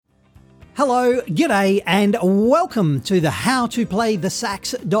Hello, g'day, and welcome to the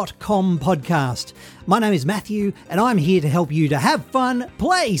howtoplaythesax.com podcast. My name is Matthew, and I'm here to help you to have fun,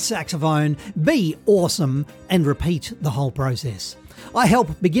 play saxophone, be awesome, and repeat the whole process. I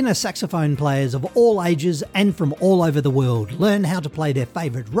help beginner saxophone players of all ages and from all over the world learn how to play their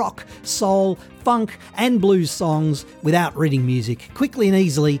favourite rock, soul, funk and blues songs without reading music, quickly and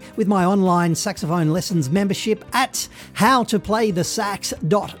easily with my online saxophone lessons membership at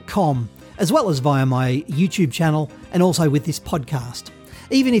howtoplaythesax.com, as well as via my YouTube channel and also with this podcast.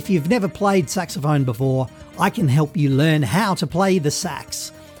 Even if you've never played saxophone before, I can help you learn how to play the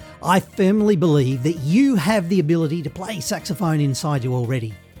sax. I firmly believe that you have the ability to play saxophone inside you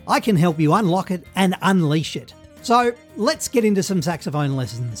already. I can help you unlock it and unleash it. So let's get into some saxophone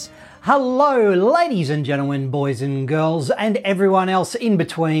lessons. Hello, ladies and gentlemen, boys and girls, and everyone else in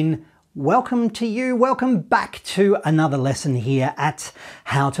between. Welcome to you. Welcome back to another lesson here at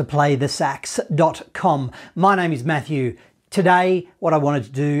howtoplaythesax.com. My name is Matthew. Today, what I wanted to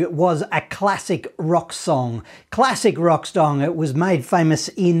do was a classic rock song. Classic rock song. It was made famous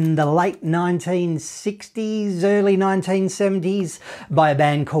in the late 1960s, early 1970s by a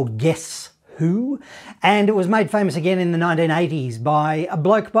band called Guess Who? And it was made famous again in the 1980s by a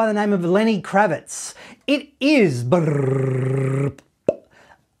bloke by the name of Lenny Kravitz. It is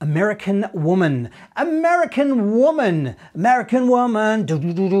American Woman. American Woman. American Woman.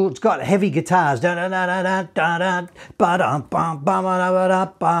 It's got heavy guitars. That's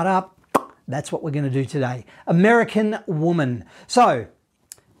what we're going to do today. American Woman. So,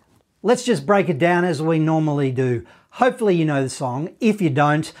 let's just break it down as we normally do. Hopefully you know the song. If you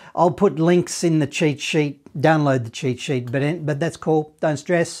don't, I'll put links in the cheat sheet. Download the cheat sheet, but that's cool. Don't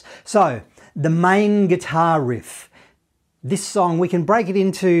stress. So, the main guitar riff. This song, we can break it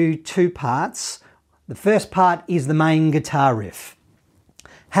into two parts. The first part is the main guitar riff.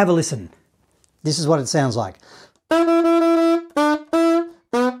 Have a listen. This is what it sounds like.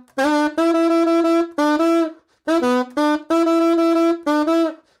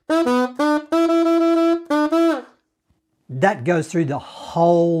 That goes through the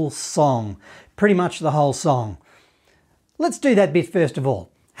whole song, pretty much the whole song. Let's do that bit first of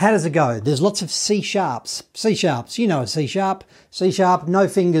all. How does it go? There's lots of C sharps. C sharps, you know a C sharp. C sharp, no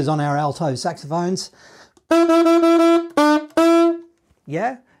fingers on our alto saxophones.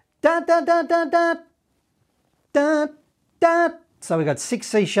 Yeah? Da da da da da da da. So we've got 6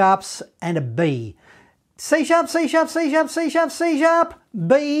 C sharps and a B. C sharp, C sharp, C sharp, C sharp, C sharp,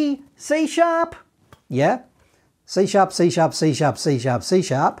 B, C sharp. Yeah? C sharp, C sharp, C sharp, C sharp, C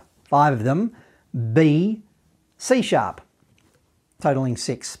sharp. 5 of them. B, C sharp. Totaling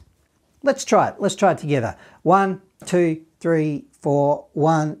 6. Let's try it. Let's try it together. 1, 2, 3, 4.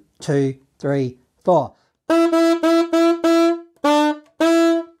 1, 2, 3, 4.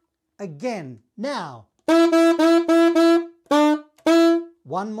 Again. Now.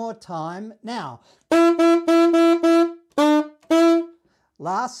 One more time. Now.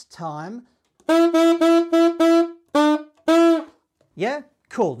 Last time. Yeah?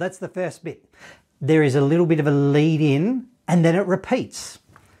 Cool. That's the first bit. There is a little bit of a lead in, and then it repeats.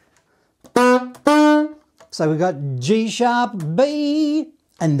 So we've got G sharp, B,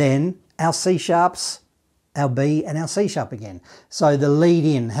 and then our C sharps, our B and our C sharp again. So the lead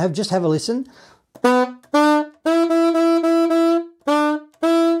in, just have a listen.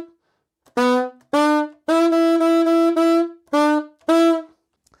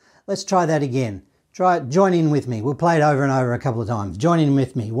 Let's try that again. Try it, join in with me. We'll play it over and over a couple of times. Join in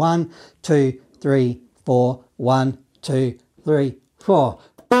with me. 1, 2, 3, 4. 1, 2, 3, 4.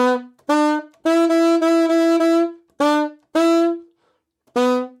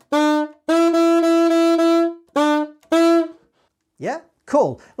 Yeah,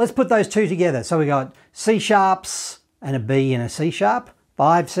 cool. Let's put those two together. So we got C sharps and a B and a C sharp,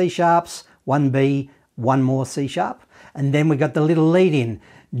 5 C sharps, 1 B, 1 more C sharp, and then we got the little lead in.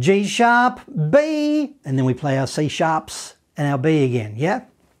 G sharp, B, and then we play our C sharps and our B again. Yeah?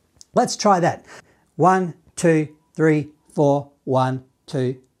 Let's try that. 1, 2, 3, 4. 1,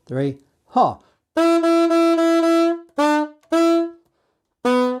 2, 3, ha.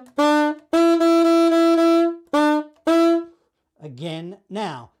 Again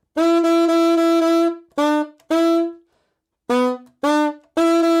now.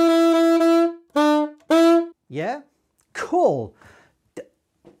 Yeah? Cool.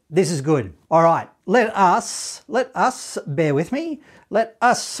 This is good. All right. Let us, bear with me, let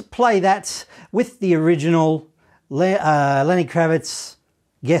us play that with the original Lenny Kravitz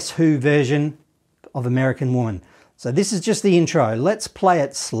Guess Who version of American Woman. So this is just the intro. Let's play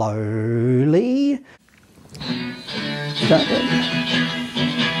it slowly.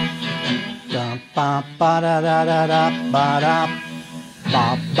 ba ba da da da da ba da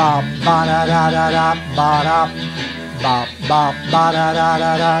ba ba ba da da da da ba da ba ba ba da da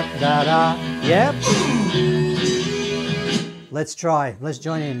da da da. Yep. Let's try. Let's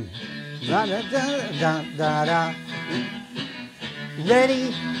join in. Da da da da da da.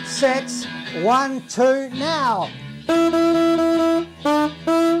 Ready, set, 1, 2, now.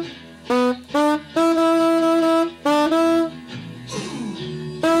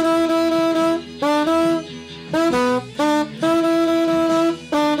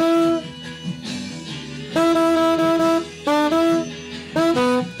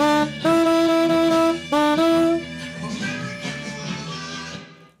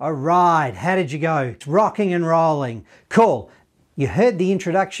 All right, how did you go? It's rocking and rolling. Cool. You heard the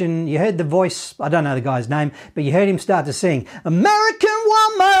introduction, you heard the voice, I don't know the guy's name, but you heard him start to sing, American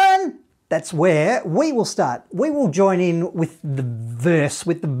Woman! That's where we will start. We will join in with the verse,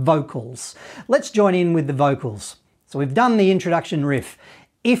 with the vocals. Let's join in with the vocals. So we've done the introduction riff.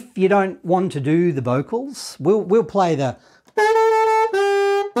 If you don't want to do the vocals, we'll play the...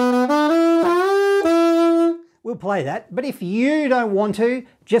 We'll play that, but if you don't want to,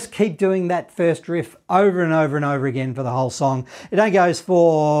 just keep doing that first riff over and over and over again for the whole song. It only goes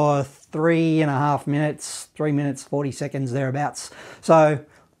for 3.5 minutes, 3 minutes, 40 seconds, thereabouts. So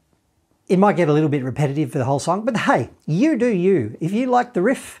it might get a little bit repetitive for the whole song, but hey, you do you. If you like the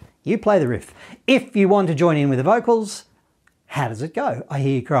riff, you play the riff. If you want to join in with the vocals, how does it go? I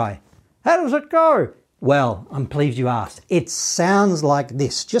hear you cry. How does it go? Well, I'm pleased you asked. It sounds like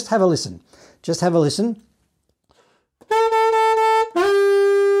this. Just have a listen. Just have a listen.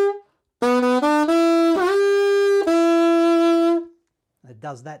 It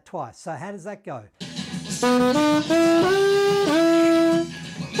does that twice. So how does that go?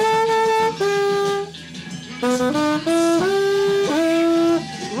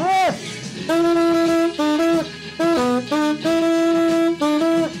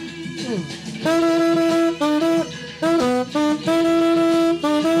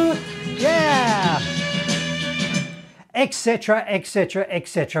 Etc, etc,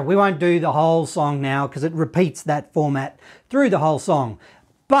 etc. We won't do the whole song now because it repeats that format through the whole song.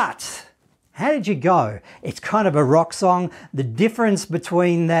 But how did you go? It's kind of a rock song. The difference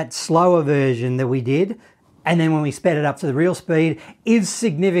between that slower version that we did and then when we sped it up to the real speed is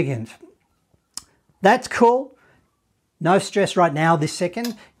significant. That's cool. No stress right now this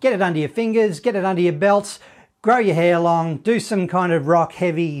second. Get it under your fingers, get it under your belts, grow your hair long, do some kind of rock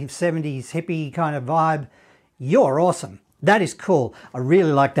heavy 70s hippie kind of vibe. You're awesome. That is cool. I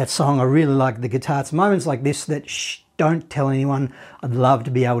really like that song. I really like the guitar. It's moments like this that, don't tell anyone. I'd love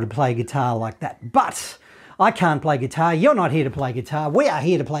to be able to play guitar like that. But I can't play guitar. You're not here to play guitar. We are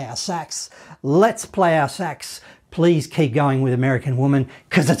here to play our sax. Let's play our sax. Please keep going with American Woman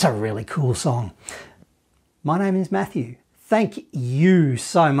because it's a really cool song. My name is Matthew. Thank you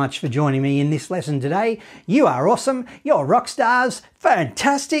so much for joining me in this lesson today. You are awesome. You're rock stars.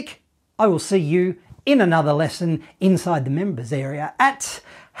 Fantastic. I will see you in another lesson inside the members area at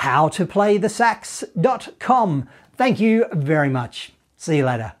howtoplaythesax.com. Thank you very much. See you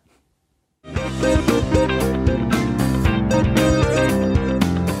later.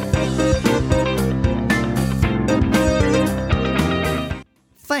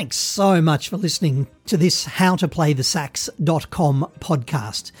 Thanks so much for listening to this howtoplaythesax.com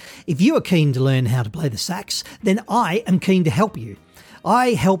podcast. If you are keen to learn how to play the sax, then I am keen to help you. I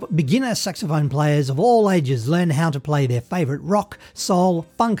help beginner saxophone players of all ages learn how to play their favourite rock, soul,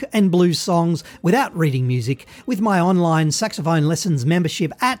 funk and blues songs without reading music with my online saxophone lessons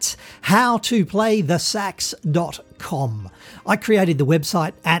membership at howtoplaythesax.com. I created the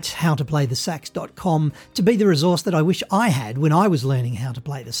website at howtoplaythesax.com to be the resource that I wish I had when I was learning how to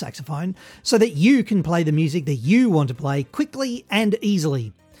play the saxophone so that you can play the music that you want to play quickly and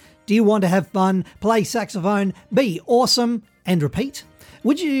easily. Do you want to have fun, play saxophone, be awesome and repeat?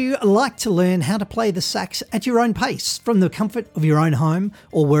 Would you like to learn how to play the sax at your own pace from the comfort of your own home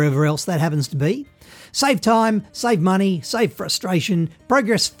or wherever else that happens to be? Save time, save money, save frustration,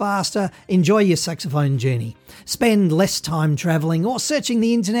 progress faster, enjoy your saxophone journey. Spend less time travelling or searching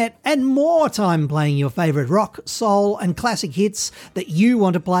the internet and more time playing your favourite rock, soul and classic hits that you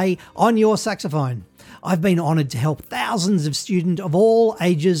want to play on your saxophone. I've been honoured to help thousands of students of all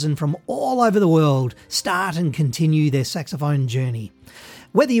ages and from all over the world start and continue their saxophone journey.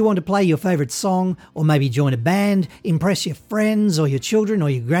 Whether you want to play your favourite song or maybe join a band, impress your friends or your children or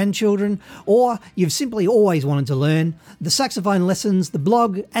your grandchildren, or you've simply always wanted to learn, the saxophone lessons, the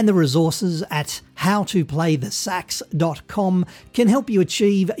blog and the resources at howtoplaythesax.com can help you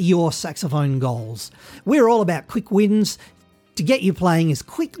achieve your saxophone goals. We're all about quick wins, to get you playing as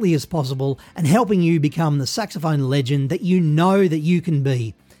quickly as possible and helping you become the saxophone legend that you know that you can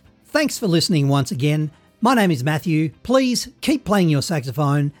be. Thanks for listening once again. My name is Matthew. Please keep playing your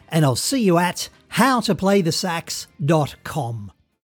saxophone, and I'll see you at howtoplaythesax.com.